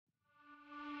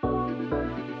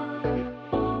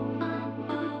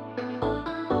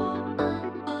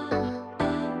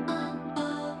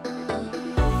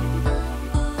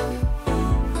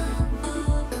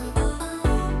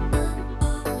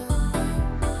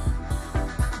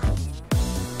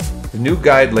The new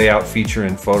guide layout feature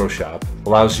in Photoshop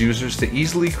allows users to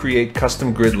easily create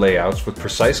custom grid layouts with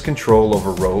precise control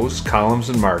over rows, columns,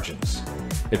 and margins.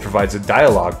 It provides a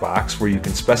dialog box where you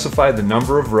can specify the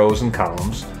number of rows and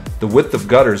columns, the width of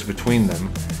gutters between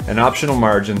them, and optional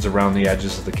margins around the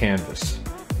edges of the canvas.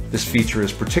 This feature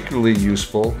is particularly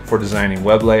useful for designing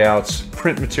web layouts,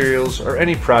 print materials, or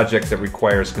any project that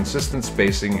requires consistent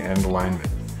spacing and alignment.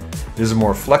 It is a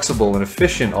more flexible and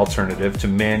efficient alternative to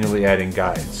manually adding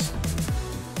guides.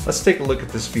 Let's take a look at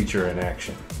this feature in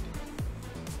action.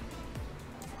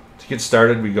 To get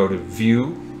started, we go to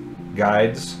View,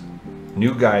 Guides,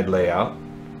 New Guide Layout,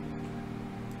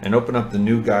 and open up the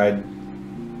New Guide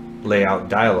Layout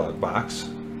dialog box.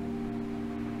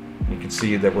 You can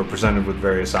see that we're presented with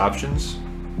various options,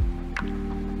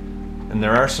 and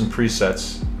there are some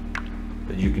presets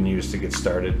that you can use to get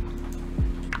started.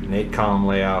 An 8-column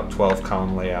layout,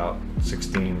 12-column layout,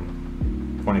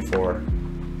 16, 24.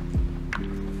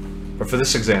 But for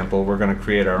this example, we're going to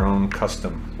create our own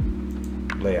custom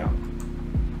layout.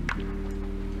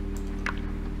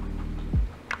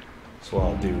 So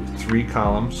I'll do 3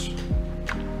 columns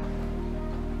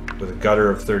with a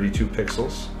gutter of 32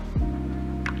 pixels.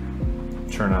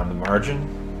 Turn on the margin.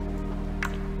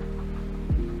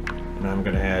 And I'm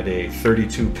going to add a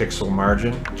 32 pixel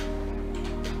margin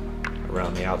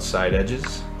around the outside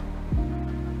edges.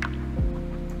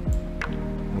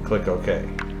 And click OK.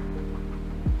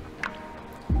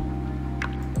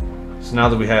 So now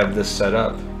that we have this set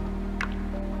up,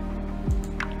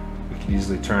 we can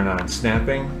easily turn on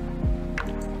snapping.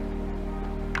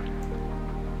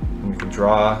 And we can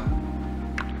draw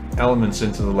elements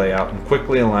into the layout and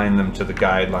quickly align them to the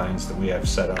guidelines that we have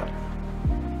set up.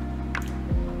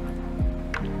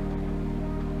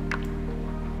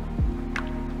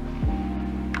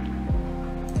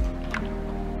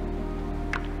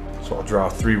 So I'll draw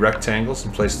 3 rectangles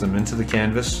and place them into the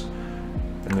canvas,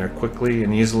 and they're quickly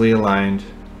and easily aligned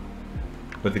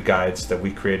with the guides that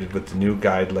we created with the new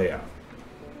guide layout.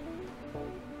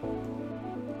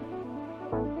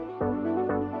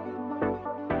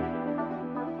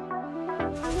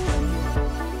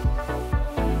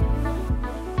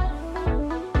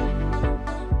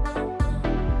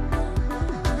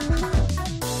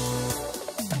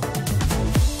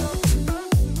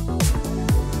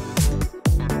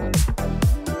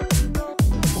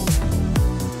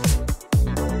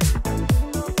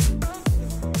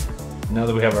 Now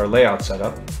that we have our layout set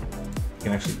up, we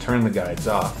can actually turn the guides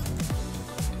off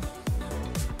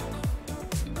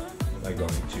by going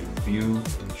to View,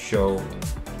 Show,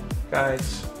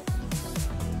 Guides.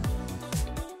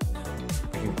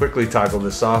 You can quickly toggle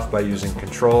this off by using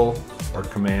Control or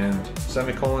Command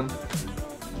semicolon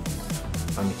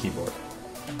on the keyboard.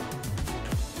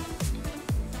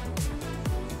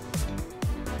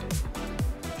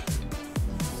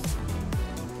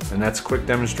 And that's a quick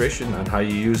demonstration on how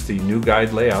you use the new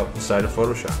guide layout inside of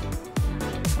Photoshop.